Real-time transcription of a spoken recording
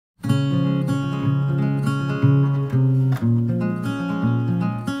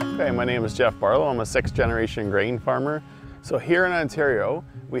name is Jeff Barlow. I'm a 6th generation grain farmer. So here in Ontario,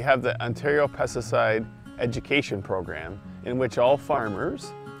 we have the Ontario Pesticide Education Program, in which all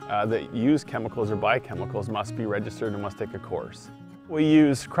farmers that use chemicals or buy chemicals must be registered and must take a course. We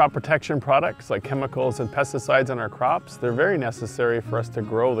use crop protection products like chemicals and pesticides on our crops. They're very necessary for us to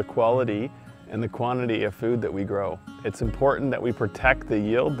grow the quality and the quantity of food that we grow. It's important that we protect the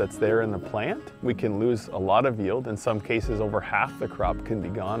yield that's there in the plant. We can lose a lot of yield. In some cases, over half the crop can be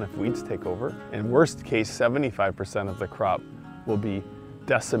gone if weeds take over. In worst case, 75% of the crop will be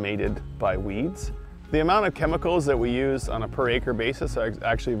decimated by weeds. The amount of chemicals that we use on a per acre basis are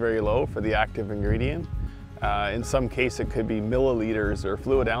actually very low for the active ingredient. In some cases, it could be milliliters or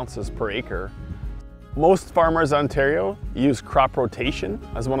fluid ounces per acre. Most farmers in Ontario use crop rotation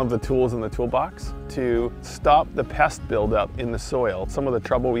as one of the tools in the toolbox to stop the pest buildup in the soil. Some of the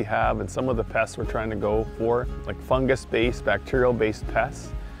trouble we have and some of the pests we're trying to go for, like fungus-based, bacterial-based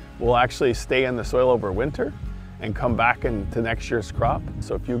pests, will actually stay in the soil over winter and come back into next year's crop.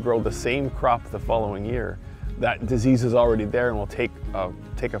 So if you grow the same crop the following year, that disease is already there and will take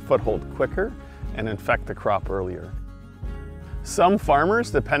a foothold quicker and infect the crop earlier. Some farmers,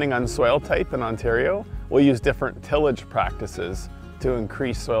 depending on soil type in Ontario, will use different tillage practices to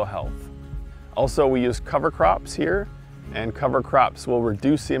increase soil health. Also, we use cover crops here, and cover crops will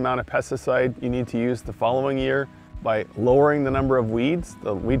reduce the amount of pesticide you need to use the following year by lowering the number of weeds.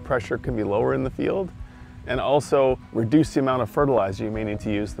 The weed pressure can be lower in the field, and also reduce the amount of fertilizer you may need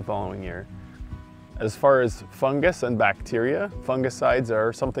to use the following year. As far as fungus and bacteria, fungicides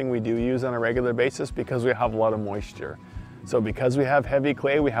are something we do use on a regular basis because we have a lot of moisture. So because we have heavy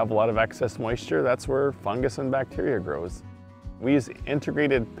clay, we have a lot of excess moisture, that's where fungus and bacteria grows. We use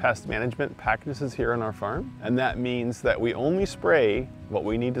integrated pest management practices here on our farm, and that means that we only spray what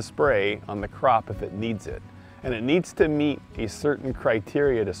we need to spray on the crop if it needs it. And it needs to meet a certain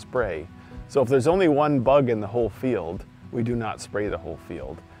criteria to spray. So if there's only one bug in the whole field, we do not spray the whole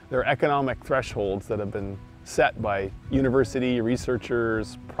field. There are economic thresholds that have been set by university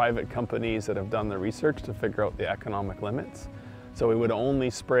researchers, private companies that have done the research to figure out the economic limits. So we would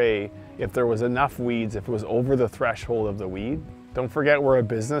only spray if there was enough weeds, if it was over the threshold of the weed. Don't forget, we're a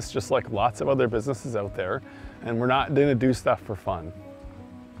business just like lots of other businesses out there, and we're not going to do stuff for fun.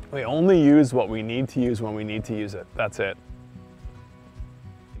 We only use what we need to use when we need to use it. That's it.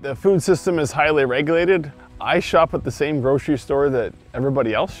 The food system is highly regulated. I shop at the same grocery store that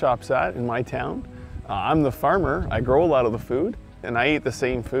everybody else shops at in my town. I'm the farmer, I grow a lot of the food, and I eat the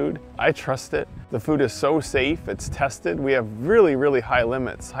same food. I trust it. The food is so safe, it's tested. We have really, really high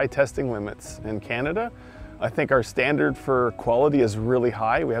limits, high testing limits in Canada. I think our standard for quality is really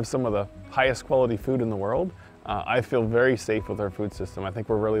high. We have some of the highest quality food in the world. I feel very safe with our food system. I think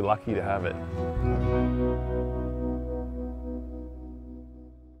we're really lucky to have it.